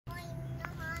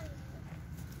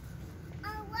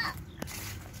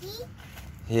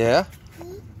Yeah?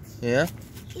 Eat. Yeah?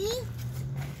 Eat.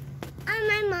 On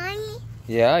my money.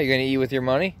 Yeah? You gonna eat with your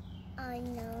money? Oh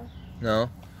no. No.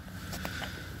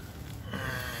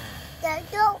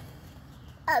 Go.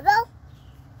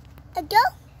 Go. Go.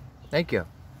 Thank you.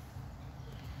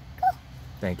 Go.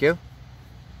 Thank you.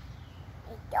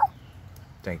 Go.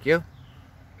 Thank you.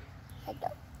 Go.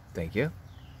 Thank you.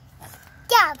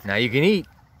 Job. Now you can eat.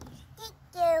 Thank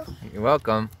you. You're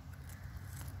welcome.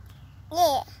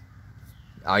 Yeah.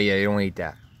 Oh yeah, you don't eat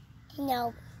that.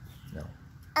 No.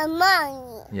 No.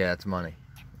 Money. Yeah, it's money.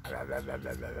 Blah, blah, blah,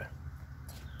 blah, blah, blah.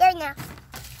 There now.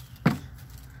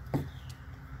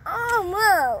 Oh,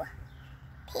 move.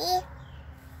 Pee.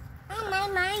 Oh, my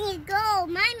money go.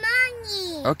 My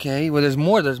money. Okay, well there's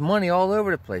more. There's money all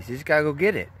over the place. You just gotta go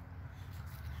get it.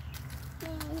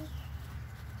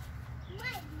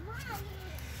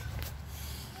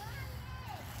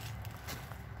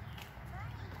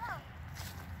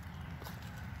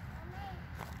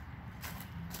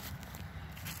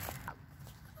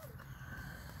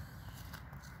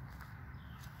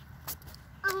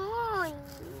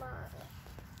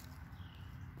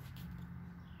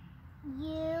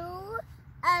 You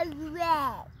are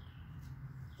red.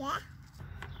 Yeah?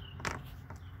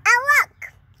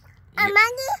 Look.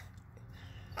 Money.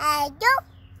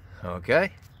 Go.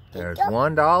 Okay. There's Go.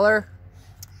 $1.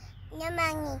 No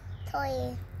money.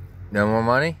 Toy. No more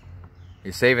money?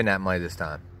 You're saving that money this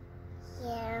time.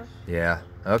 Yeah. Yeah.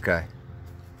 Okay.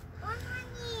 More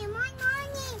money. More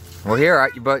money. Well, here,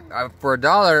 but for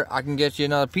 $1, I can get you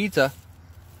another pizza.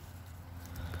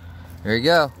 There you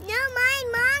go. No, my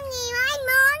money. My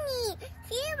money.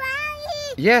 See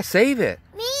money. Yeah, save it.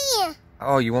 Me.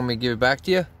 Oh, you want me to give it back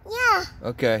to you? Yeah.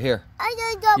 Okay, here. I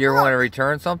gotta go You work. want to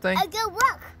return something? I go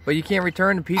work. But you can't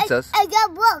return the pizzas. I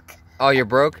go work. Oh, you're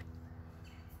broke?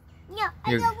 No,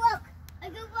 I You're- go work. I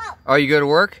go work. Oh, you go to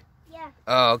work? Yeah.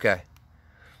 Oh, okay.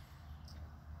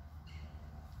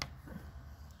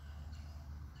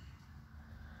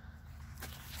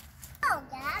 Oh,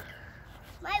 Dad.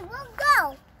 My work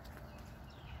go.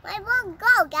 My work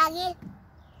go, Daddy.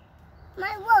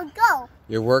 My work go.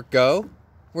 Your work go?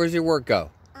 Where's your work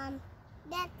go?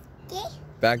 That's it.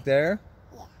 Back there?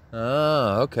 Yeah.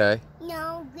 Oh, okay.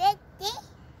 No, that's it.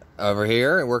 Over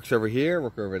here? It works over here,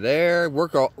 work over there.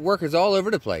 Work is all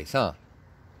over the place, huh?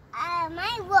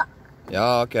 My work.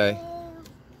 Yeah, okay.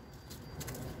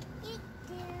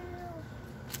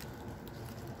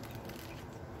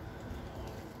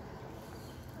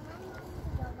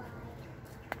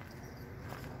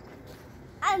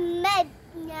 I made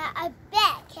a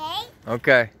bed, okay?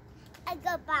 Okay. I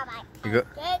go bye-bye. You go-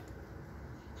 Okay?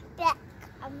 Back.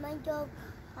 I'm gonna go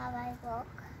bye-bye work.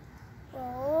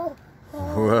 Oh.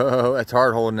 Whoa, that's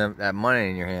hard holding that money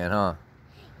in your hand, huh?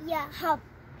 Yeah, help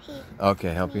me.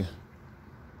 Okay, help you.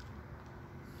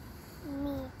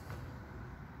 Me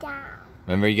down.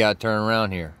 Remember, you gotta turn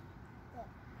around here.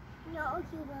 No,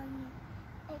 he won't.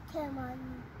 I can't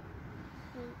on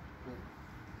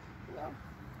No.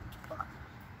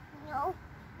 No.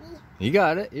 You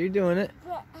got it. You're doing it.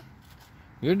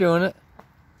 You're doing it.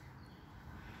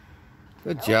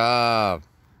 Good job.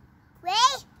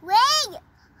 Wait.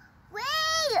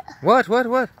 What? Wait,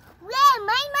 my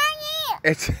money.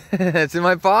 It's in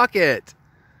my pocket.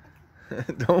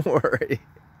 Don't worry.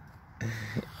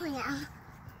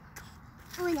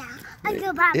 Oh, no. I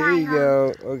go bye-bye. Here you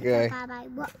go. Okay. Bye-bye.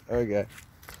 What? Okay.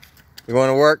 You want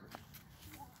to work?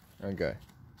 Okay.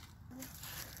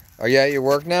 Are you at your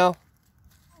work now?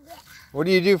 Yeah. What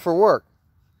do you do for work?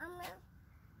 I'm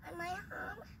at my home.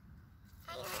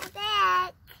 I'm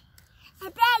back.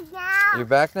 I'm back now. You're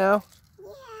back now? Yeah.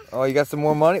 Oh, you got some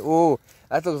more money? Ooh,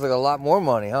 that looks like a lot more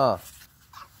money, huh?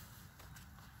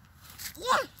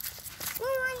 Yeah.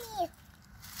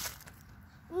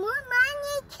 More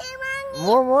money.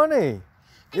 More money.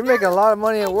 You're making a lot of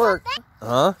money at work.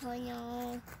 Huh? Oh,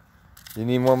 no. You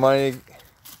need more money?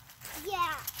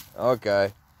 Yeah.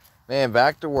 Okay. Man,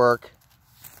 back to work.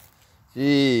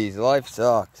 Jeez, life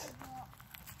sucks.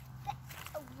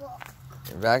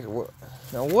 You're back to work.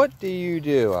 Now, what do you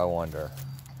do, I wonder?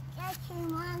 That's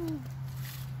money.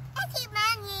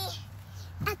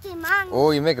 That's money.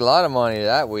 Oh, you make a lot of money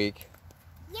that week.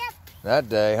 Yep. That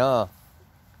day, huh?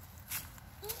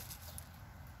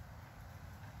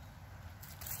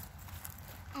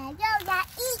 I don't got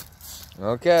eat.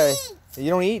 Okay. You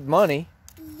don't eat money.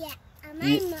 Yeah.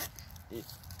 You-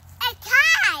 A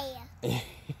tie.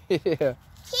 Yeah.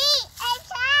 See, a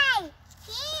tie.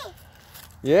 See.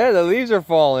 Yeah, the leaves are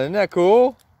falling. Isn't that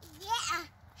cool?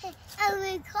 Yeah.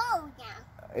 I'm cold now.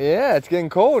 Yeah, it's getting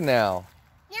cold now.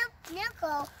 No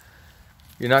cold.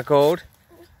 You're not cold?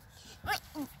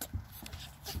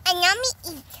 I And yummy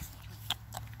eat.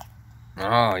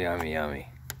 Oh, yummy, yummy.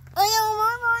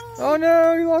 Oh, no, Oh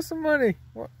no, you lost some money.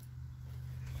 What?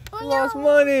 You lost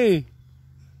money.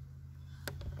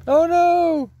 Oh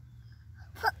no.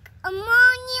 Money,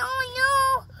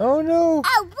 oh no. Oh no.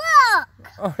 I work.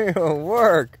 Oh, it won't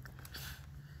work.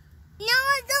 No,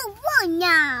 I don't work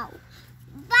now.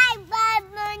 Bye,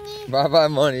 money. Bye bye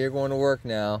money. You're going to work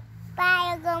now.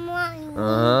 Bye, money. Uh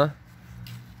huh.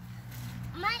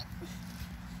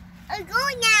 I go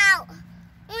now.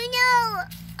 Oh no.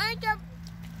 I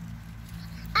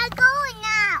go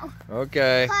now.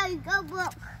 Okay. I go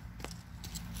work.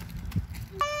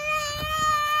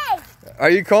 Are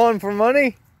you calling for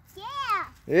money? Yeah.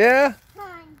 Yeah?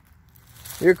 Fine.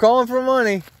 You're calling for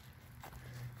money.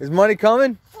 Is money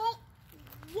coming?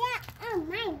 Yeah. Oh,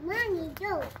 my money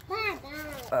go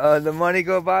bye-bye. The money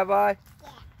go bye-bye?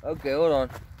 Yeah. Okay, hold on.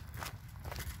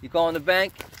 You calling the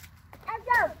bank? I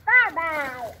go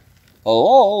bye-bye.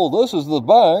 Hello, this is the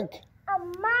bank.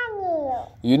 Money.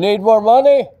 You need more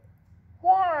money?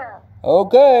 Yeah.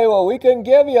 Okay, well, we can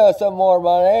give you some more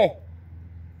money.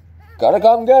 Gotta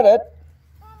come get it.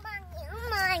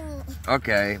 Money.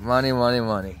 Okay, money.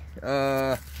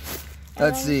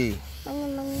 Let's see.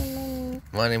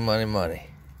 Money.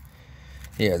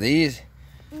 Here, these?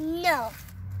 No.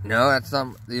 No, that's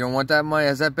not, you don't want that money?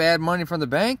 Is that bad money from the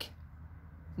bank?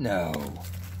 No.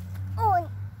 Oh,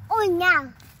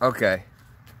 no. Okay.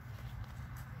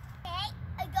 Okay,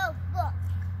 I go work.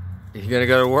 You gonna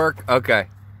go to work? Okay.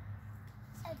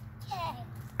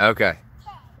 Okay.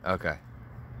 Okay.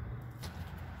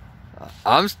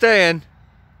 I'm staying.